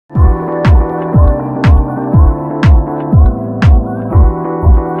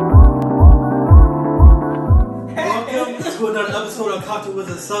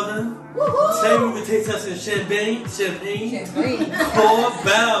Southern. Today we'll be tasting champagne. Champagne.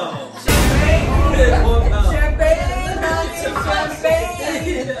 Korbel. Champagne. Korbel. Champagne.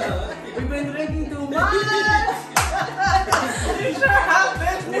 We've been drinking too much. It sure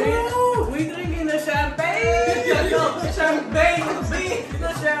happened. We drinking the champagne. Champagne.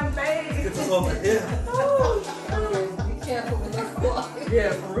 The champagne. Get this over here. Be careful with that water.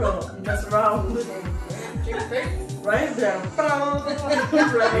 Yeah, for real. You mess around with it. Right down.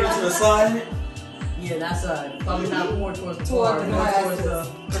 Right to the side. Yeah, that's probably not more towards the Toward bar, the more glasses. towards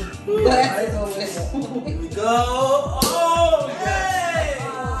the. Glasses over there. Here we go. Oh, yay!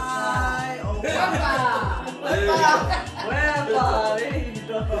 Oh, Papa. There you go. well, there you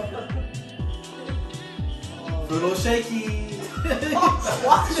go. A little shaky. That's gonna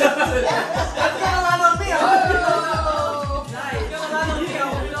land on me. Oh. Nice. It's gonna land on me. I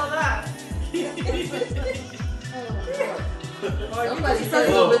hope you know that. Somebody said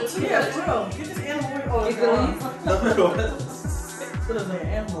a Oh. little bit too Yeah, much. bro. Get this animal away. Oh, You God. believe? It's gonna be an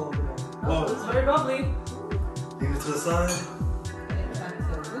animal over there. Whoa. It's very lovely. Take it to the side.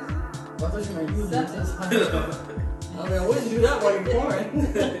 I thought you meant use this. I mean, I wouldn't do that while you're pouring.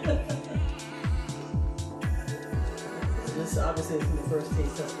 This obviously is the first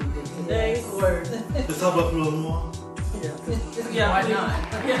taste test we did today. Or Let's talk about a little more. yeah, why not?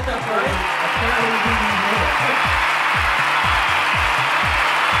 Yeah, right. Apparently, we need more.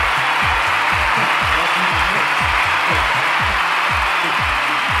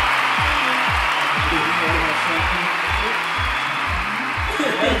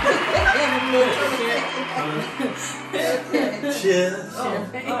 Cheers. Oh,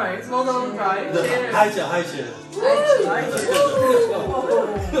 alright, small little dry. Cheers. High chair, high chair. Oh,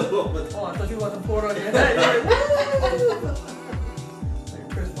 I thought you wasn't poured on your head. Like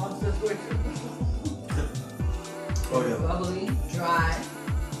Chris Monster switch. Oh, yeah. Bubbly, dry.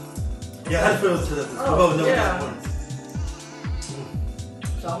 Yeah, I had to feel to the Korbel never yeah. got once.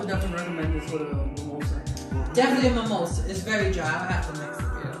 So I would definitely recommend this with a mimosa. Definitely a mimosa. It's very dry. I'll have to mix it.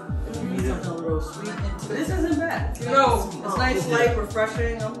 If you need something a little sweet. But this isn't bad. You Nice. know, it's nice, Yeah. light,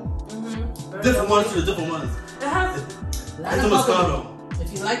 refreshing. Different ones to the different ones. It has. It's the Moscato.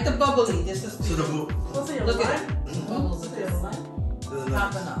 If you like the bubbly, this is To the beautiful. boot. What's in your Look at line? it. The bubbles What's are in your just line? This is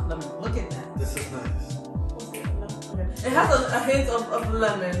popping nice. up. Look at that. This is nice. Okay. It has a hint of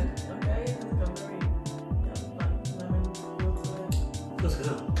lemon. Okay. It's like a very lemon feel to it. That's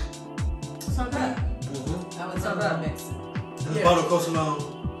good. It's not bad. Mm-hmm. I was It's not on bad. that mix. This Yeah. bottle costs around,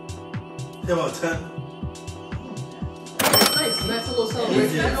 about 10. It's nice. Nice little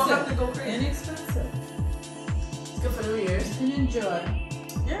celebration. Yeah. You don't have to go crazy. Inexpensive. It's good for New Year's. You can enjoy.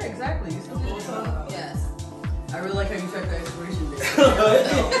 Yeah, exactly. You still hold up. Yes. I really like how you check the expiration date.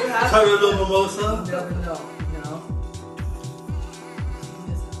 Try a little mimosa. You never know, you know?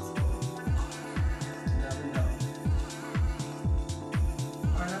 You never know.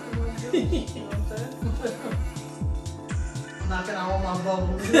 Alright, nothing more to do. You know what I'm saying? I'm knocking out all my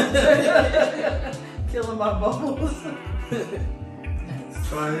bubbles. Killing my bubbles. Nice.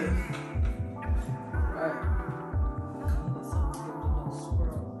 Try it. Right.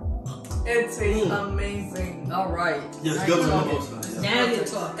 It tastes amazing. Alright. Yeah, it's Now good you're with talking. mimosa. Now you're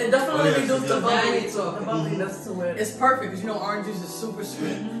talking. It definitely Oh, yeah, reduces the yeah. Now you're bubbliness talking. to it. It's perfect because you know orange juice is super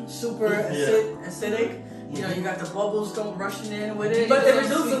sweet, super acidic. You know you got the bubbles don't rushing in with it. But You it know,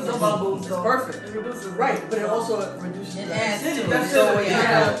 reduces sweetness. the bubbles, It's though. perfect. It reduces right, but it also reduces It the adds to acidity. it. That's So, it.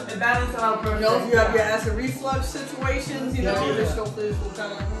 yeah. It balances out perfect. You know, if you have your acid reflux situations, you know, Yeah. this showfish will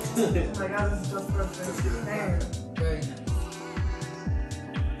kind of. Oh my god, this is just perfect. good. Damn. Very nice.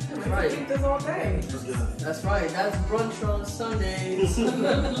 That's right. Eat this all day. It's good. That's right. That's brunch on Sundays.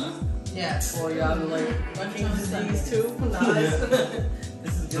 Yes. Or y'all be like Brunch on these Sundays. too. Nice.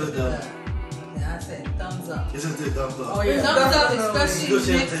 This is good. Good. Yeah, I said thumbs up. This is the thumbs up. Oh yeah, Thumbs up, definitely. especially Good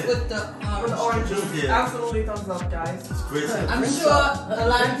mixed champagne. with the With orange. orange juice. Yeah. Absolutely thumbs up, guys. It's great. I'm Drinks sure up. a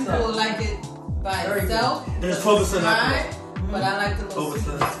lot of Drinks people up. like it by Very good. itself. And it's 12% Right? alcohol. But I like the little 12%.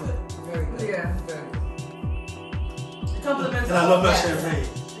 sweetness with it. Very good. Yeah. Very good. It complements. And I love my Yeah. champagne. It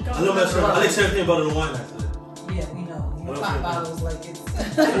I love my complements champagne. I a like lot. champagne better than wine, actually. Yeah, we know. You Okay. pop bottles like it's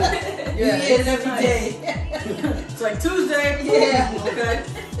Yeah, New Year's it's every nice. day. It's like Tuesday. Yeah. Okay.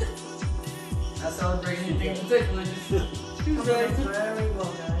 I celebrate anything in particular. Just Tuesday. Very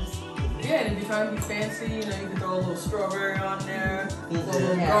well, guys. Yeah, and if you're trying to be fancy, you know, you can throw a little strawberry on there, a little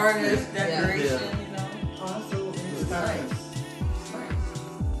Yeah. garnish, Yeah. decoration, Yeah. you know. Absolutely. It's Yeah. nice. It's nice.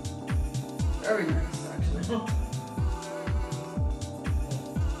 Very nice, actually.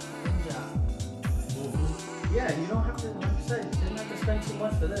 Good job. Mm-hmm. Yeah, you don't have to, like you said, you didn't have to spend too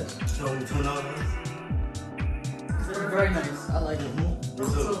much for this. So we turn on this. It's They're very nice. I like it. Mm-hmm.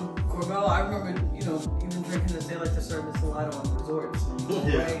 So Korbel, I remember, you know, even drinking this. They like to serve this a lot on resorts.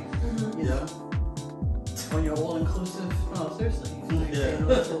 Yeah. Right? You know, on your all-inclusive. No, seriously. You stay in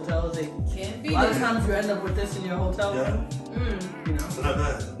those hotels. They Can't a beat lot of it. times you end up with this in your hotel room. You know. It's not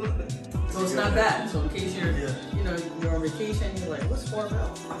bad. So it's not bad. So in case you're, Yeah. you know, you're on vacation, you're like, what's Korbel?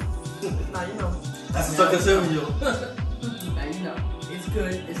 Now you know. That's a sucker serving you. Now you know. It's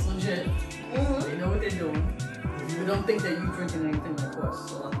good. It's legit. They know what they're doing. You don't think that you're drinking anything that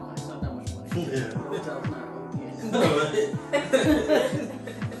costs a lot of money. It's not that much money. Yeah. The hotel's not OPing. Alright.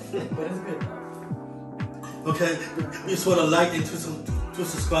 But it's good though. Okay, be sure to like and to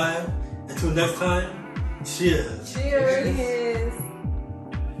subscribe. Until next time, cheers. Cheers.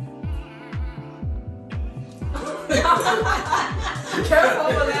 Careful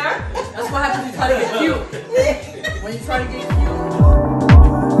over there. That's what happens when you try to get cute. When you try to get cute.